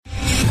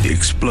The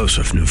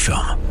explosive new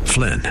film,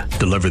 Flynn,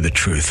 Deliver the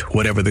Truth,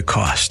 Whatever the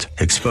Cost,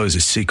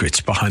 exposes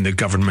secrets behind the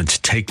government's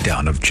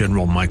takedown of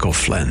General Michael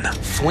Flynn.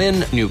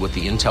 Flynn knew what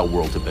the intel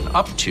world had been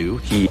up to.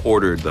 He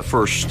ordered the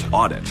first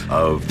audit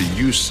of the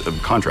use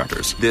of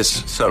contractors.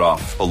 This set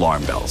off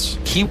alarm bells.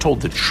 He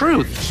told the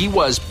truth. He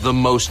was the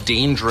most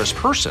dangerous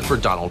person for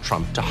Donald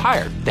Trump to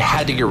hire. They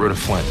had to get rid of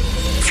Flynn.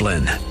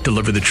 Flynn,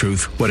 Deliver the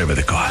Truth, Whatever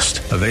the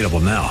Cost. Available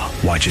now.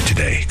 Watch it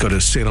today. Go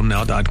to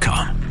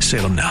salemnow.com.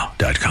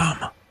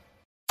 salemnow.com.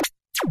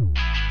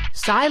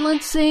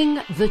 Silencing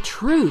the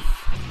truth.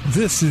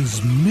 This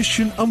is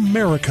Mission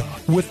America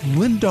with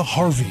Linda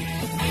Harvey.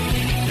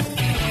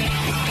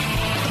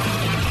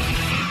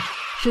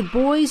 Should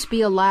boys be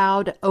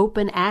allowed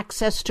open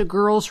access to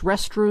girls'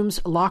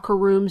 restrooms, locker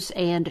rooms,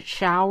 and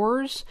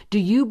showers? Do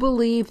you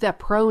believe that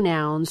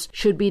pronouns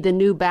should be the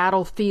new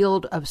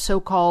battlefield of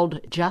so-called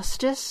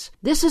justice?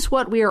 This is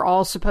what we are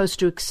all supposed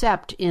to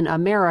accept in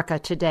America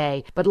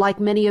today, but like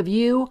many of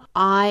you,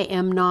 I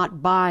am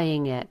not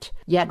buying it.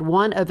 Yet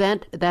one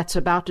event that's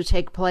about to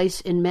take place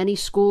in many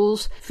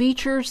schools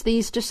features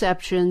these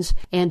deceptions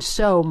and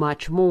so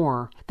much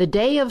more. The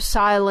Day of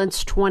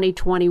Silence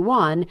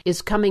 2021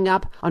 is coming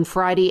up on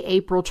Friday,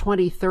 April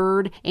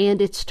 23rd,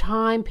 and it's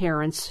time,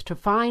 parents, to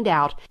find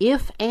out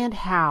if and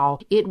how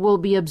it will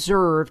be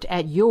observed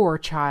at your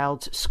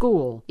child's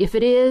school. If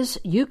it is,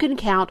 you can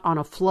count on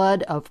a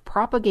flood of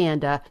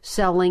propaganda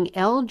selling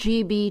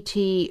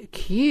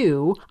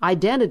LGBTQ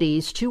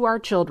identities to our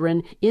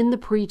children in the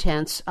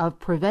pretense of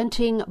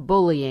preventing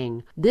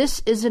bullying.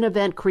 This is an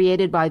event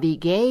created by the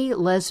Gay,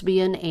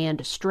 Lesbian,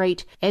 and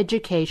Straight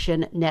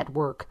Education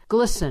Network,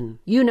 GLSEN.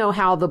 You know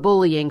how the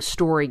bullying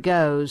story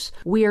goes.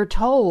 We are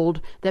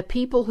told that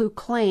people who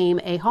claim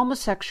a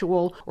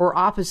homosexual or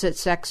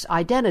opposite-sex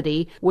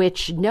identity,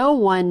 which no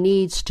one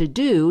needs to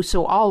do,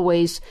 so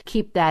always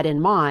keep that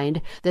in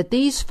mind, that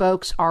these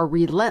folks are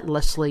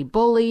relentlessly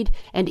bullied,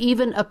 and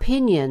even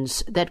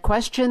opinions that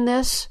question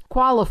this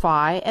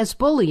qualify as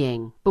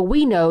bullying. But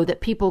we know that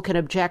people can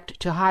object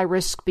to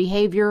high-risk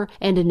behavior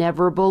and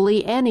never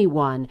bully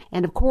anyone.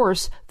 And of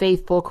course,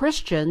 faithful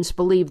Christians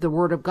believe the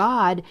Word of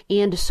God,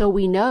 and so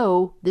we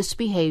know this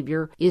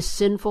behavior is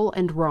sinful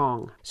and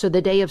wrong. So the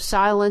Day of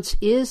Silence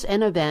is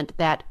an event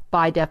that,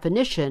 by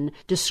definition,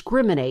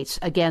 discriminates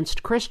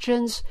against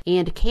Christians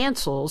and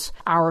cancels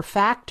our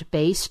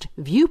fact-based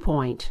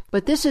viewpoint.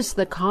 But this is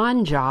the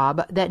con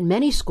job that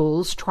many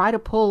schools try to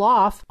pull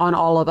off on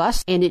all of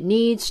us, and it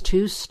needs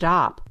to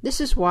stop.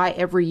 This is why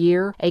every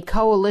year a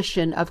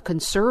coalition of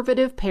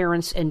conservative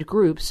parents and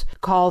groups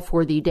call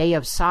for the Day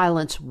of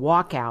Silence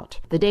walkout.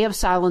 The Day of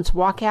Silence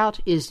walkout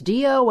is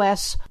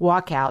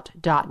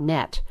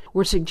doswalkout.net.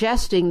 We're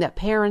suggesting that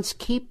parents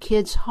keep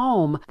kids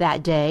home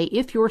that day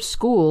if your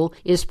school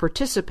is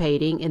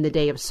participating in the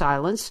Day of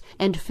Silence,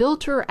 and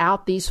filter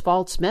out these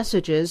false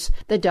messages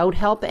that don't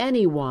help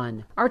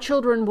anyone. Our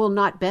children will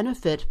not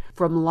benefit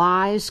from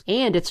lies,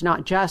 and it's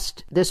not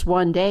just this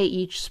one day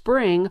each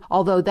spring,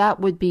 although that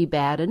would be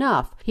bad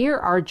enough. Here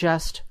are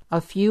just a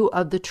few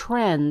of the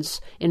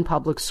trends in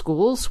public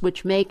schools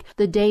which make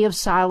the Day of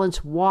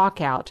Silence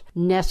walkout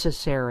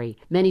necessary.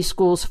 Many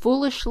schools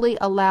foolishly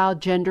allow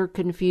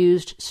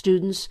gender-confused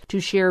students to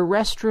share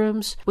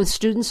restrooms with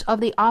students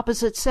of the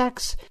opposite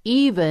sex,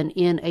 even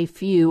in a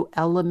few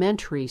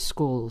elementary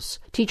schools.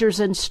 Teachers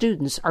and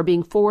students are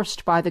being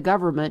forced by the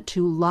government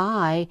to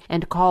lie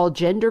and call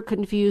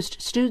gender-confused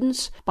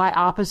students by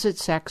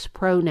opposite-sex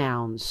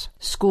pronouns.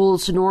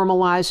 Schools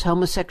normalize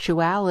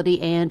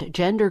homosexuality and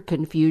gender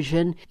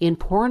confusion in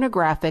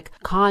pornographic,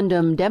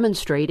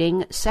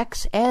 condom-demonstrating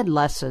sex ed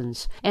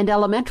lessons, and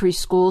elementary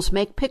schools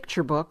make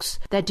picture books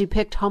that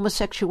depict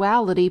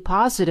homosexuality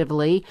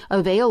positively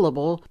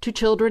available to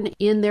children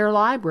in their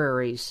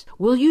libraries.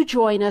 Will you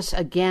join us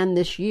again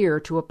this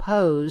year to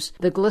oppose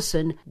the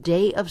GLSEN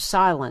Day of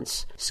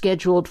Silence,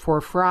 scheduled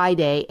for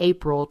Friday,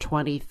 April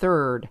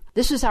 23rd?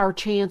 This is our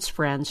chance,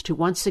 friends, to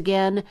once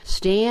again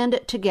stand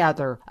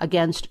together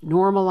against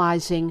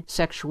normalizing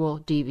sexual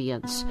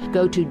deviance.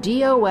 Go to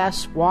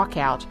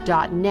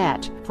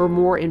doswalkout.net for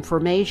more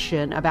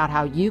information about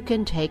how you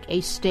can take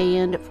a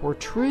stand for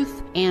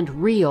truth and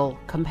real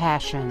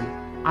compassion.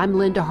 I'm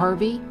Linda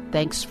Harvey.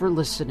 Thanks for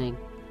listening.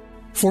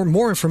 For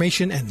more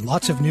information and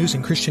lots of news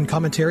and Christian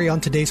commentary on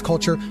today's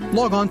culture,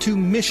 log on to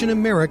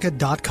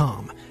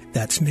missionamerica.com.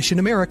 That's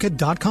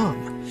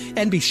missionamerica.com.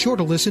 And be sure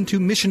to listen to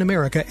Mission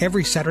America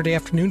every Saturday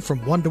afternoon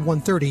from 1 to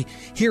 1:30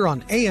 here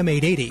on AM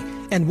 880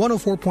 and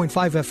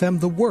 104.5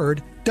 FM The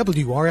Word,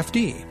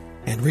 WRFD.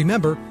 And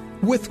remember,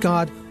 with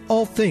God,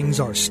 all things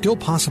are still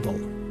possible.